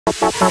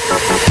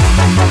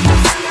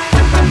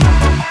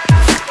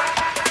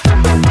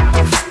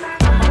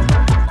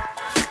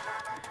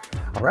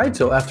Alright,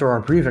 so after our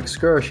brief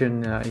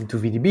excursion into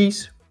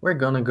VDBs, we're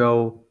gonna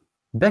go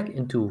back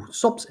into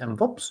SOPs and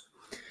VOPs,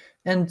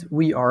 and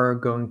we are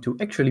going to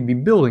actually be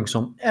building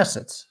some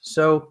assets.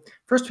 So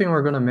first thing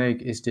we're gonna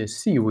make is the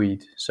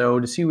Seaweed. So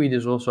the Seaweed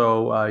is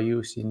also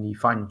used in the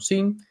final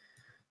scene.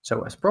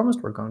 So as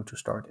promised, we're going to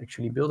start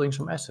actually building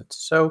some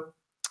assets. So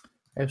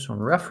I have some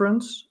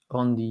reference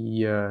on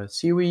the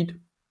Seaweed.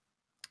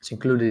 It's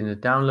included in the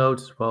download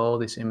as well,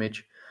 this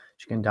image.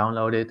 You can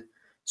download it.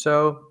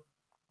 So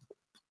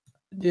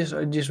this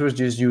was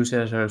just used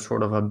as a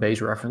sort of a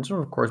base reference. And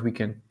of course, we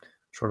can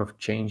sort of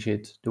change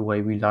it the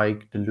way we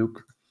like the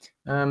look.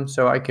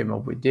 So I came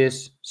up with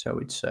this. So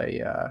it's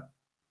a,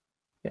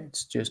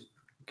 it's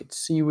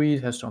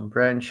seaweed, has some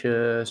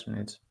branches, and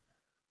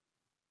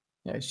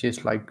it's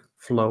just like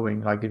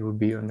flowing like it would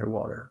be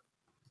underwater.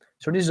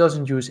 So this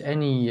doesn't use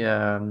any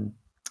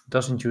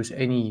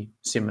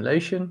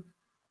simulation.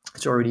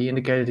 It's already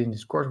indicated in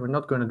this course. We're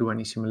not going to do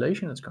any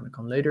simulation. It's going to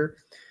come later.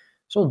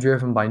 It's all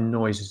driven by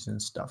noises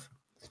and stuff.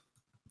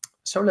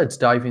 So let's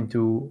dive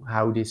into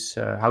how this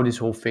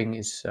whole thing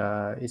is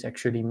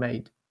actually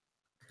made.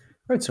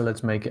 Right, so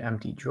let's make an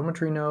empty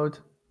geometry node.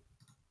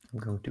 I'm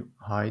going to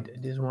hide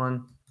this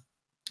one.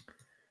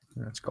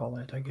 Let's call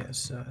it, I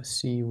guess,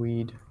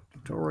 Seaweed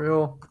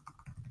tutorial.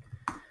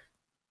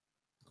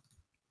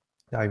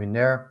 Dive in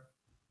there.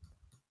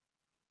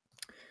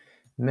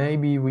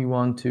 Maybe we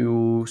want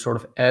to sort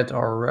of add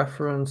our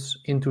reference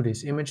into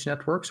this image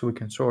network so we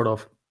can sort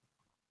of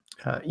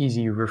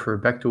easy refer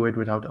back to it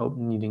without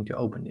needing to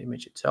open the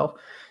image itself.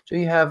 So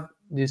you have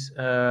this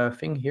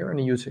thing here in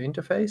the user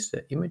interface,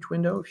 the image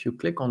window. If you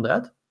click on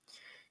that,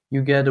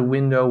 you get a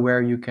window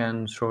where you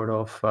can sort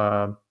of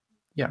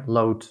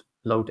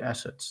load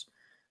assets.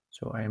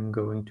 So I am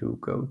going to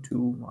go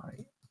to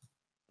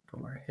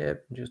my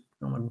 $hip, just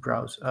want to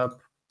browse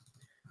up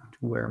to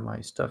where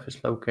my stuff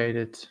is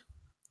located.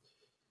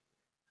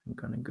 I'm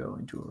gonna go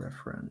into a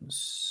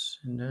reference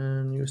and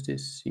then use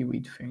this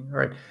Seaweed thing. All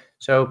right,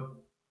 so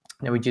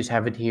now we just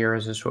have it here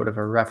as a sort of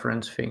a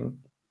reference thing.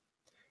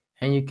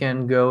 And you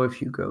can go,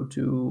 if you go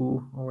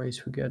to, always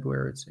forget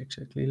where it's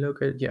exactly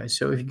located. Yeah,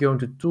 so if you go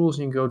into tools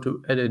and you go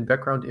to edit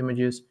background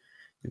images,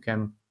 you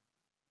can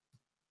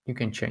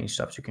change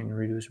stuff. So you can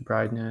reduce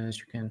brightness,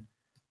 you can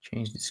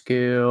change the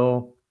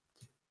scale.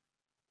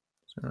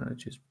 So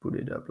let's just put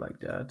it up like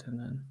that and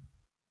then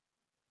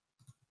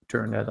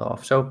turn that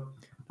off. So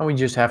now we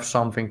just have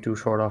something to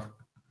sort of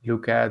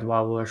look at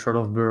while we're sort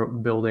of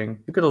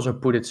building. You could also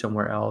put it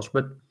somewhere else,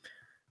 but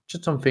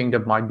just something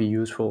that might be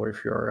useful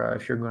if you're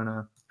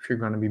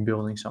gonna be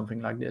building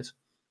something like this.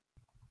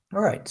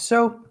 All right,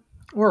 so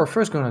what we're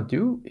first gonna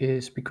do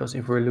is, because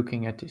if we're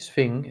looking at this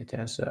thing, it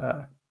has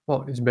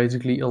well, it's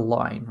basically a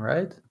line,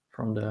 right?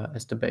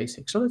 As the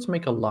basic. So let's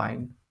make a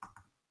line.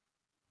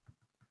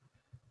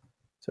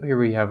 So here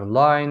we have a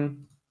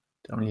line.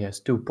 It only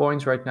has 2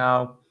 points right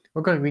now.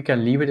 We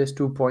can leave it as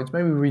 2 points.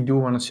 Maybe we do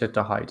want to set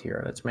the height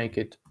here. Let's make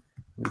it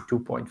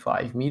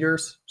 2.5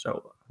 meters.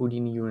 So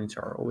Houdini units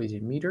are always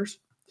in meters.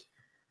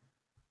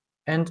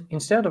 And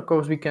instead, of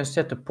course, we can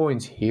set the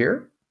points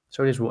here.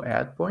 So this will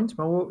add points.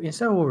 But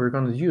instead, what we're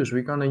going to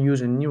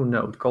use a new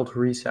node called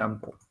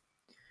resample.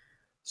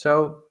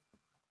 So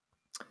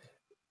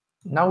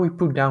now we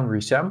put down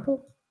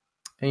resample.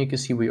 And you can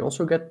see we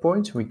also get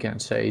points. We can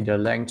say the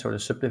length or the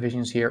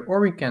subdivisions here, or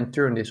we can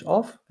turn this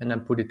off and then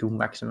put it to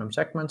maximum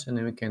segments, and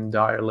then we can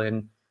dial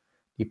in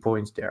the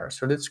points there.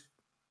 So that's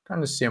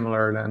kind of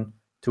similar then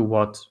to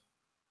what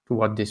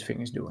this thing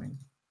is doing.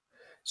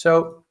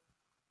 So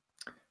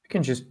we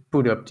can just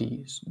put up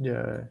the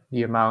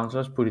amounts.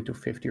 Let's put it to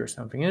 50 or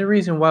something. And the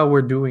reason why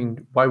we're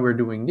doing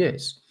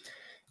this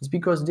is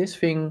because this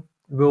thing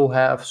will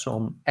have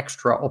some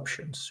extra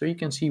options. So you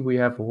can see we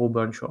have a whole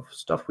bunch of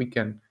stuff we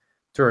can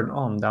turn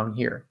on down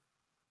here.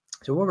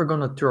 So what we're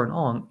going to turn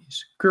on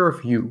is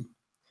Curfew.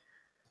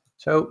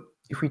 So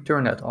if we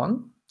turn that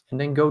on and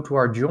then go to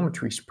our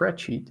geometry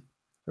spreadsheet,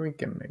 we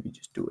can maybe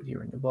just do it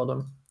here in the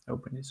bottom,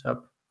 open this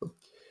up.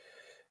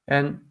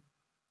 And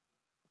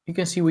you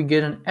can see we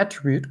get an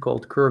attribute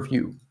called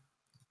Curfew.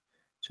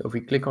 So if we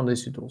click on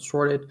this, it will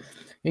sort it.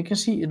 You can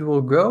see it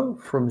will go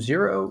from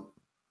 0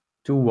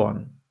 to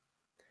 1.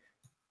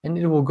 And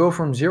it will go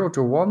from 0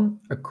 to 1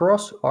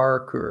 across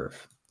our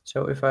curve.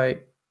 So if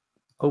I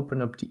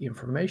open up the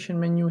information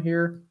menu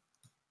here,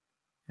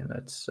 and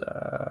let's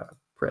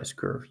press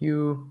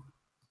Curfew.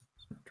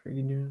 It's not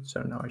really doing it.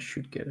 So now I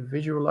should get a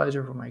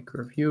visualizer for my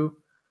Curfew.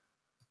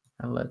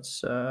 And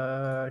let's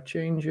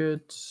change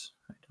it.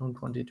 I don't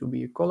want it to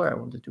be a color, I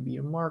want it to be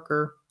a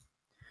marker.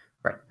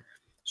 Right.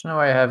 So now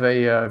I have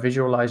a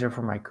visualizer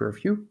for my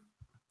Curfew.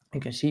 You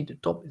can see the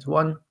top is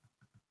 1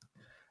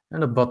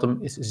 and the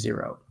bottom is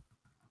 0.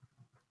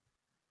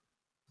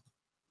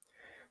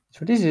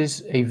 So this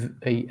is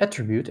a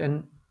attribute,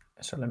 and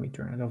so let me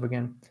turn it off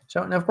again.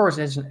 So, and of course,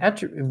 as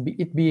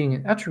it being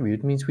an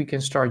attribute means we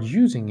can start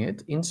using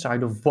it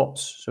inside of VOPs.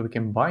 So we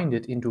can bind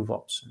it into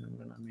VOPs. And I'm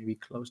gonna maybe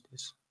close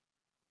this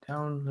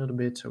down a little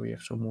bit so we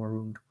have some more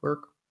room to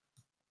work.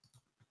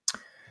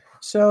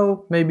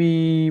 So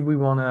maybe we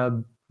want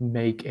to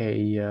make a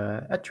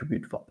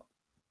attribute fob.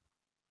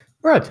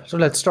 Right, so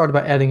let's start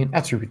by adding an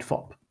attribute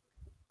fob.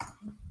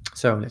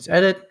 So let's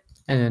add it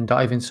and then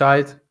dive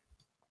inside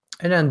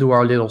and then do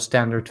our little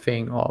standard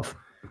thing of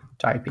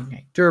typing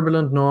a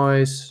turbulent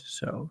noise.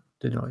 So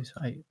the noise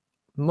I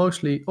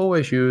mostly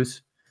always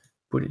use,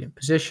 put it in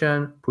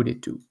position, put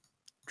it to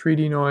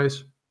 3D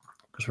noise,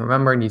 because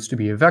remember it needs to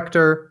be a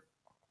vector,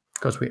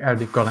 because we're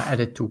gonna add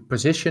it to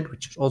position,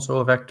 which is also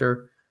a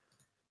vector.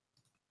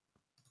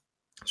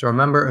 So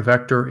remember, a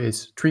vector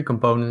is 3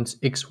 components,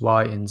 X,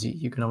 Y, and Z.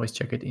 You can always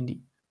check it in the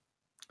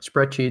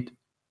spreadsheet.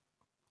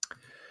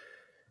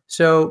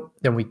 So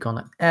then we're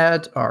gonna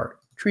add our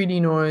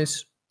 3D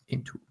noise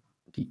into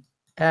the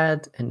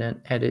add and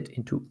then add it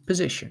into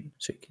position.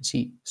 So you can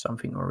see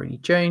something already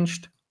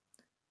changed.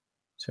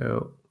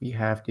 So we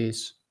have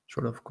this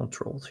sort of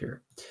controls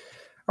here.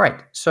 All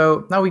right,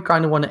 so now we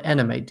kind of want to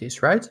animate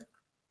this, right?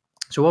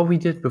 So what we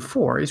did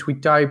before is we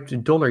typed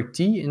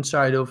 $T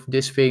inside of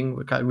this thing.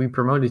 We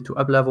promoted to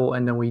up level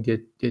and then we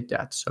did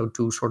that. So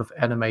to sort of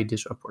animate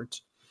this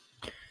upwards.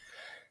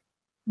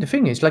 The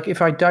thing is, like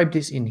if I type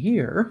this in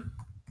here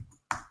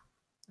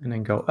and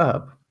then go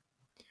up,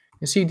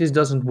 you see this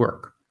doesn't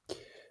work.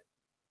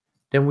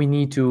 Then we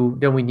need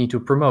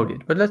to promote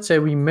it. But let's say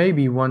we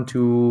maybe want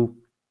to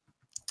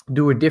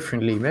do it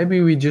differently.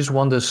 Maybe we just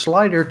want the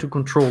slider to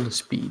control the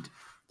speed.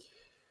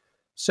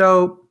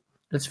 So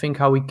let's think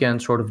how we can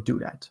sort of do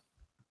that.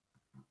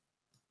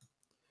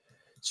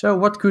 So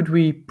what could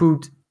we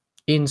put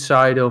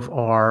inside of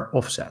our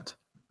offset?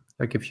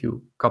 I'll give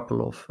you a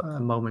couple of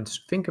moments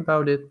to think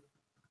about it.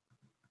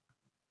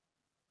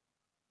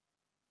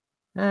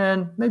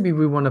 And maybe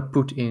we want to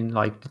put in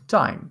like the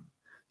time.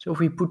 So if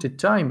we put the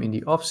time in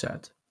the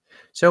offset.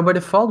 So by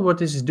default, what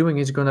this is doing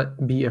is going to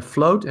be a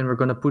float and we're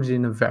going to put it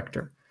in a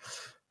vector,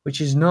 which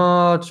is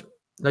not,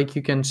 like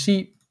you can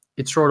see,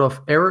 it's sort of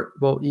error.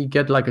 Well, you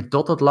get like a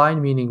dotted line,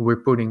 meaning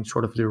we're putting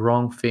sort of the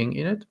wrong thing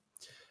in it.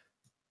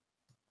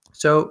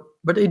 So,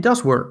 but it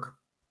does work.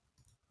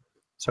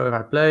 So if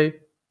I play,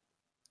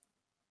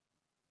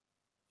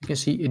 you can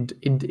see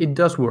it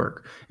does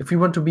work. If we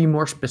want to be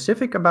more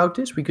specific about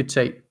this, we could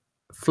say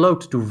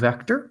float to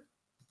vector.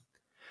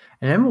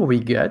 And then what we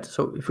get,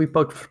 so if we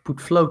put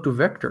float to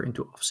vector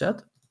into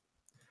offset,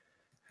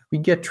 we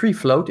get 3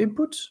 float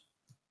inputs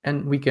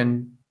and we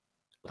can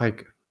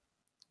like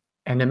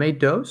animate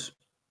those.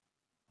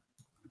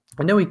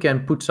 And then we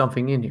can put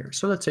something in here.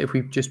 So let's say if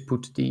we just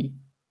put the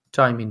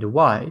time in the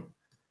Y,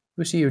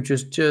 you see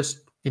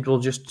it will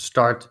just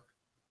start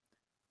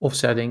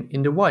offsetting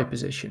in the Y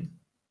position.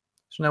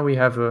 So now we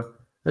have a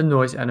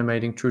noise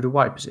animating through the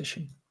Y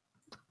position.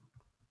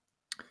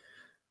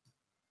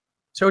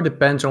 So it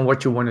depends on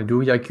what you want to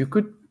do. Like you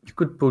could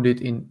put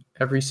it in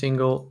every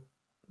single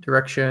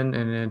direction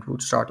and then it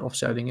would start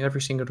offsetting in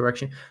every single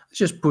direction. Let's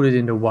just put it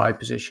in the Y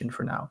position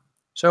for now.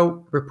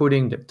 So we're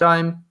putting the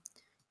time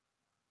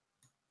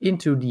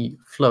into the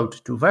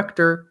float to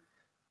vector.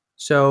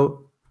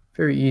 So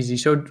very easy.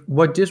 So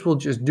what this will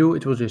just do,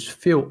 it will just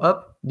fill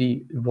up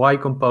the Y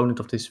component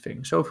of this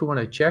thing. So if we want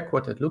to check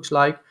what that looks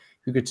like,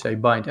 you could say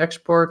bind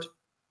export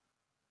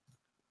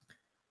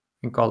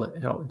and call it,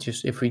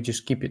 if we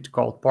just keep it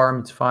called parm,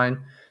 it's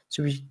fine.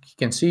 So you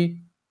can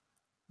see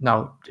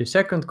now the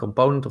second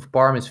component of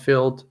parm is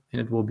filled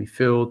and it will be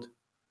filled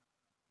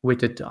with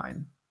the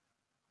time.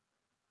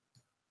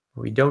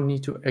 We don't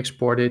need to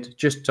export it,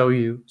 just so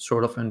you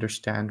sort of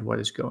understand what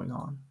is going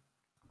on.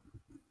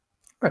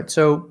 Right,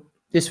 so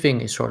this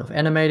thing is sort of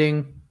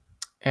animating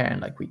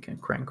and like we can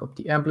crank up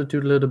the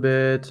amplitude a little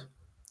bit.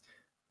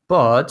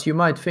 But you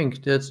might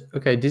think that,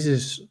 okay, this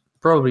is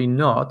probably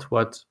not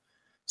what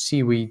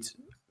Seaweed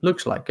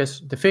looks like,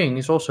 because the thing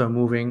is also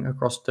moving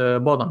across the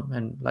bottom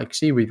and like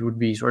Seaweed would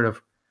be sort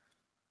of,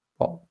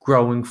 well,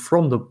 growing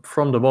from the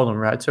bottom,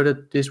 right? So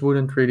that this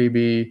wouldn't really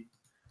be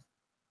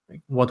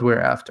what we're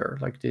after.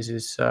 Like this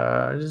is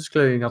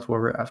clearly not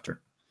what we're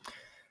after.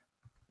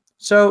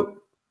 So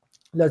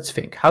let's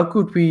think, how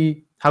could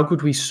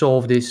we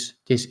solve this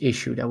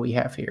issue that we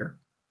have here?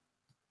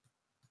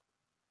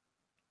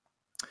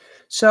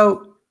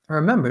 So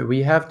remember,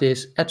 we have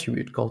this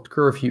attribute called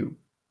Curfew,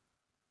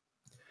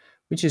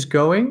 which is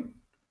going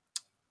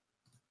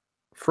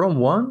from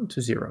 1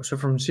 to 0. So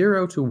from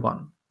 0 to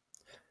 1.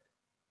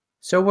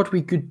 So what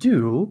we could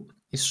do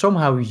is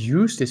somehow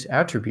use this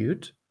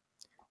attribute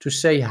to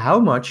say how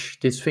much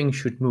this thing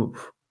should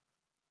move.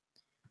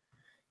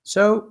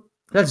 So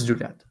let's do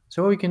that.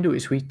 So what we can do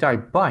is we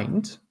type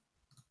bind.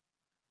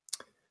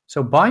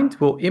 So bind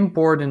will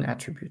import an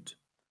attribute.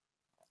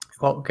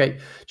 Well, okay,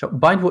 so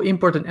bind will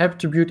import an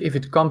attribute if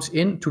it comes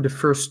into the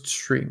first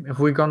stream. If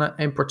we're gonna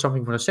import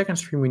something from the second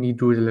stream, we need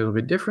to do it a little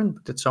bit different,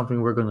 but that's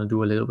something we're gonna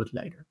do a little bit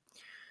later.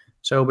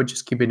 So, but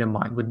just keep it in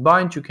mind. With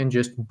bind, you can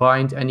just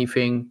bind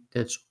anything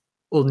that's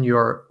on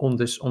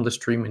the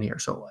stream in here.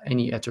 So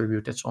any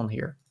attribute that's on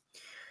here.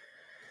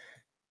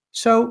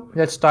 So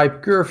let's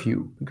type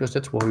Curfew because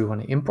that's what we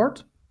want to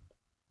import.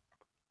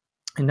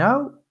 And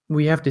now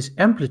we have this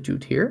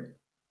amplitude here.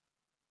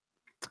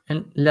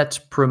 And let's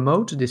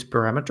promote this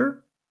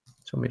parameter.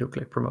 So middle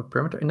click promote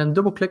parameter and then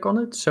double click on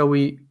it so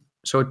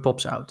it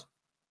pops out.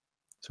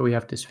 So we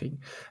have this thing.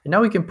 And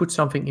now we can put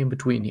something in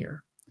between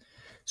here.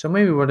 So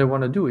maybe what I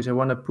want to do is I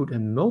want to put a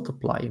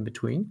multiply in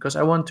between because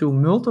I want to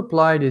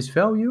multiply this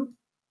value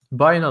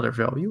by another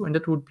value, and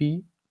that would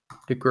be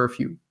the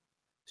curfew.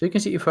 So you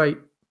can see if I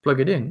plug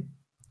it in,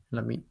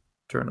 let me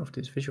turn off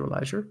this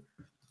visualizer.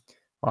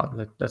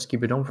 Well, let's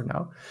keep it on for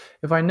now.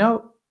 If I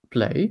now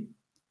play,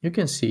 you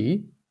can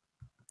see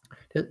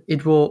that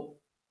it will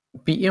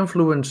be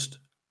influenced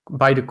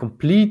by the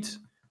complete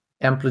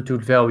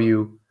amplitude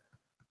value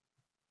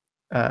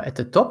at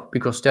the top,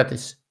 because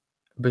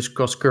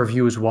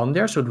curfew is 1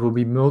 there, so it will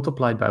be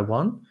multiplied by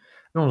 1.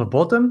 And on the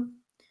bottom,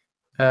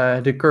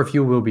 the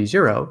curfew will be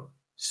 0,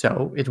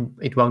 so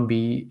it won't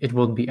be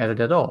added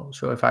at all.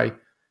 So if I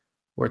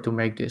were to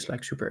make this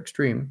like super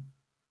extreme,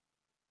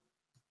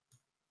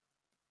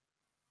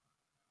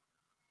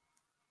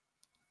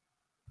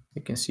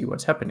 you can see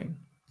what's happening.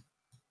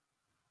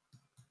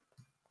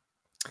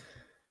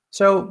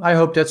 So I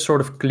hope that's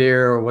sort of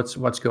clear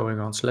what's going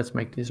on. So let's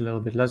make this a little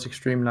bit less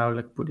extreme now.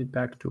 Let's put it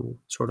back to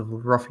sort of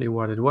roughly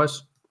what it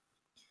was.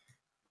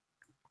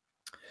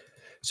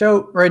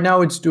 So right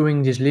now it's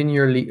doing this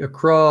linearly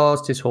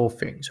across this whole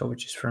thing, so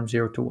which is from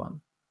 0 to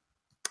 1.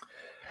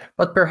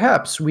 But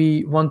perhaps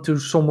we want to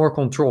some more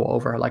control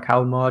over like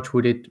how much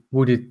would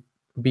it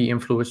be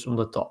influenced on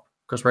the top,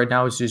 because right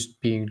now it's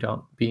just being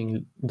done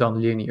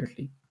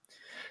linearly.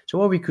 So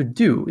what we could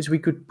do is we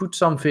could put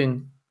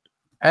something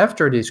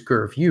after this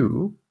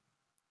curfew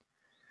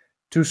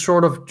to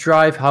sort of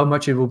drive how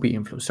much it will be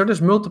influenced. So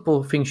there's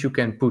multiple things you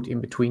can put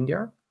in between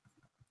there.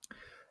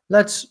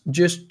 Let's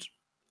just,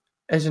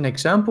 as an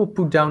example,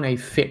 put down a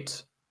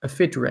fit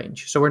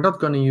range. So we're not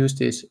going to use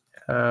this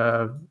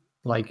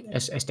like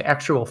as the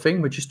actual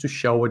thing, but just to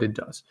show what it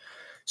does.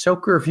 So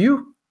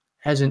curfew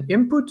has an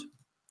input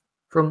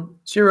from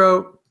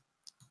 0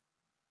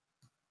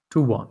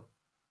 to 1.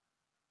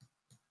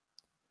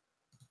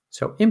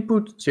 So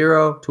input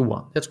 0 to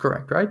 1, that's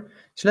correct, right?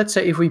 So let's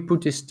say if we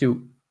put this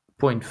to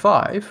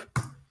 0.5,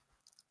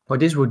 what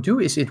this would do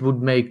is it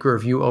would make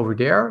curfew over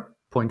there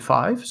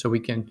 0.5. So we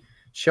can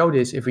show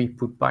this if we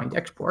put bind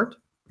export.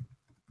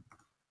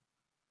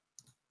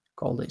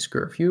 Call this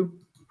curfew.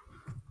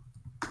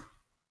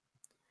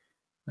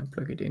 And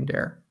plug it in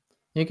there.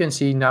 You can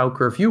see now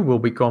curfew will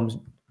become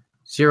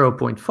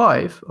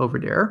 0.5 over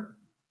there,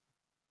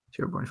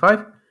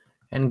 0.5,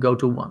 and go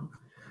to 1.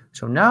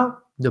 So now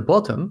the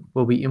bottom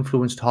will be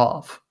influenced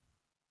half.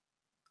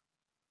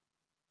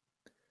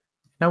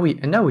 Now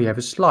we have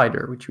a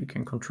slider which we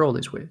can control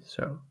this with.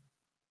 So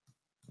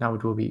now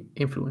it will be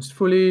influenced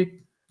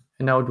fully,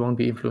 and now it won't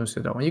be influenced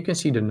at all. And you can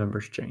see the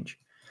numbers change.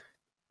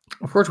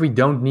 Of course, we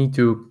don't need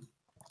to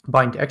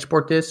bind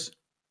export this.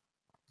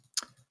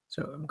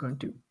 So I'm going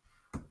to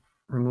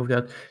remove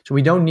that. So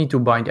we don't need to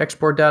bind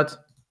export that,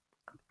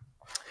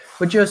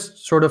 but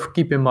just sort of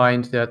keep in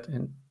mind that,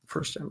 and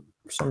for some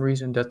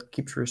reason that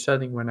keeps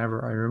resetting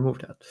whenever I remove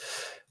that.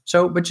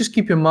 So, but just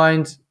keep in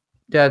mind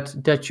that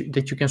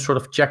you can sort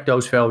of check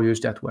those values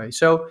that way.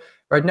 So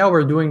right now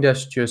we're doing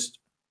this just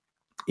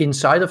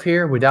inside of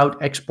here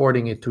without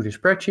exporting it to the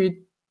spreadsheet.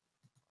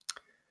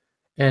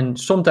 And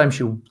sometimes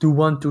you do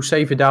want to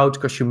save it out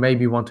because you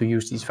maybe want to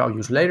use these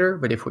values later.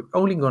 But if we're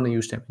only going to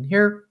use them in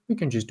here, we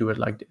can just do it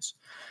like this.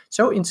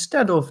 So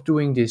instead of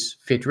doing this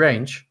fit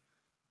range,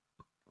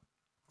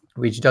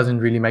 which doesn't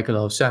really make a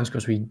lot of sense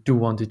because we do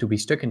want it to be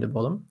stuck in the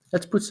bottom,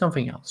 let's put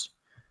something else.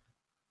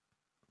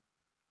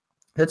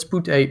 Let's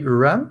put a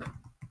ramp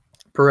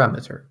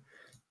parameter.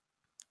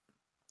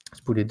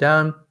 Let's put it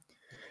down.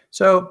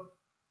 So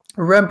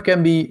a ramp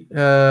can be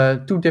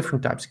two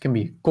different types. It can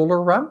be a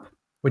color ramp,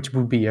 which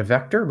would be a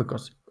vector,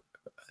 because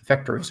a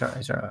vector is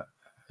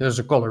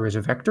a color is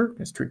a vector.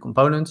 There's 3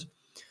 components.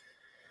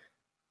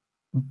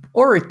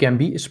 Or it can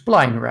be a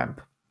spline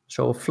ramp,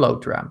 so a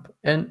float ramp.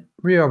 And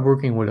we are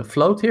working with a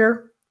float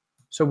here,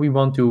 so we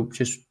want to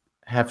just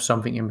have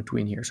something in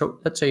between here. So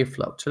let's say a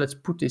float. So let's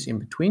put this in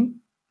between,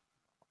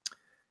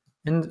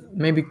 and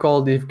maybe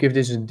give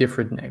this a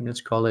different name.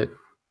 Let's call it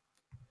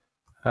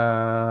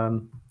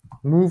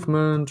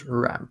movement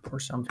ramp or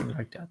something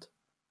like that.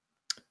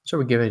 So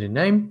we give it a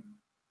name.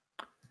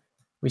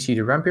 We see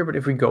the ramp here, but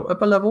if we go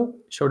up a level,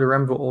 so the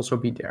ramp will also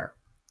be there.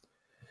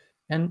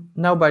 And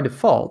now by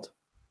default,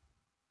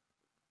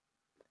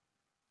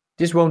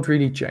 this won't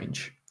really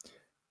change.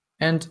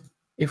 And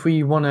if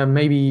we want to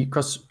maybe,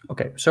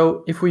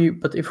 so if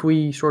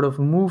we sort of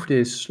move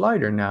this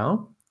slider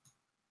now,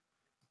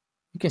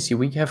 you can see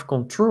we have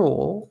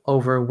control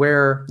over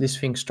where this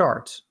thing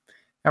starts.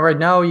 And right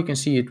now you can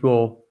see it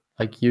will,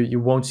 like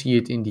you won't see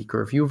it in the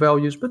curfew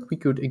values, but we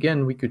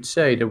could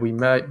say that we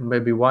might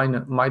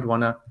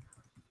want to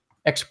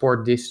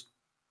export this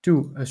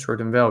to a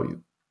certain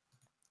value.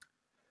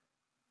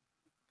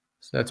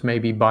 So let's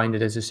maybe bind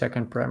it as a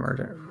second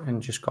parameter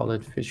and just call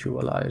it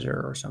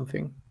visualizer or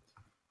something.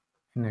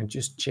 And then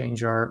just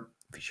change our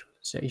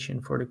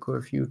visualization for the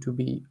curfew to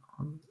be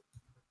on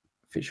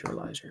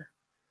visualizer.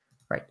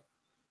 Right.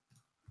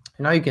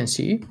 And now you can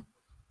see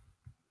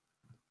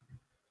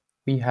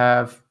we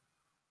have,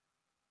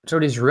 so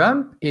this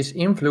ramp is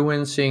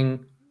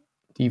influencing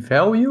the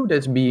value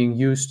that's being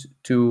used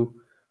to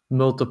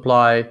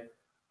multiply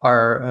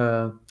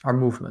our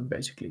movement,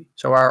 basically.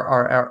 So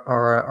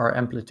our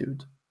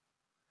amplitude.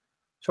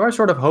 So I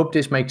sort of hope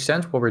this makes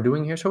sense what we're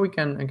doing here. So we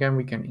can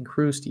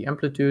increase the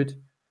amplitude.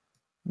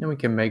 And then we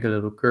can make a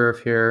little curve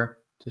here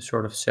to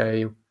sort of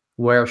say,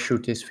 where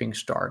should this thing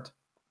start?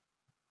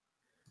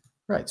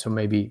 Right, so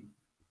maybe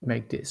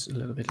make this a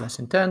little bit less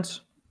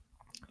intense.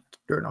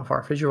 Turn off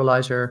our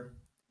visualizer.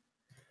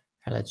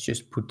 And let's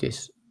just put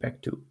this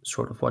back to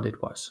sort of what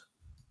it was.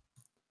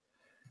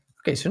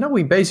 Okay, so now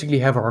we basically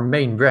have our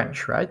main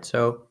branch, right?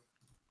 So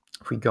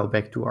if we go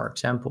back to our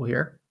example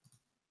here,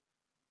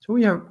 so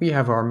we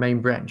have our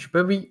main branch,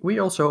 but we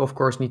also, of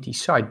course, need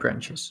these side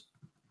branches.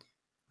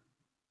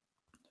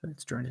 So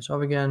let's turn this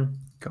off again,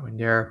 go in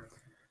there.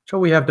 So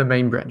we have the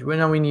main branch, but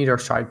now we need our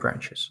side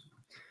branches.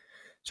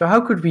 So how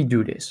could we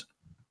do this?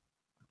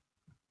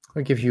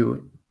 I'll give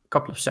you a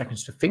couple of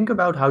seconds to think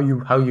about how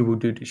you would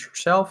do this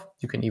yourself.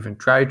 You can even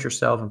try it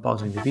yourself and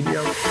pausing the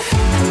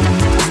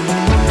video.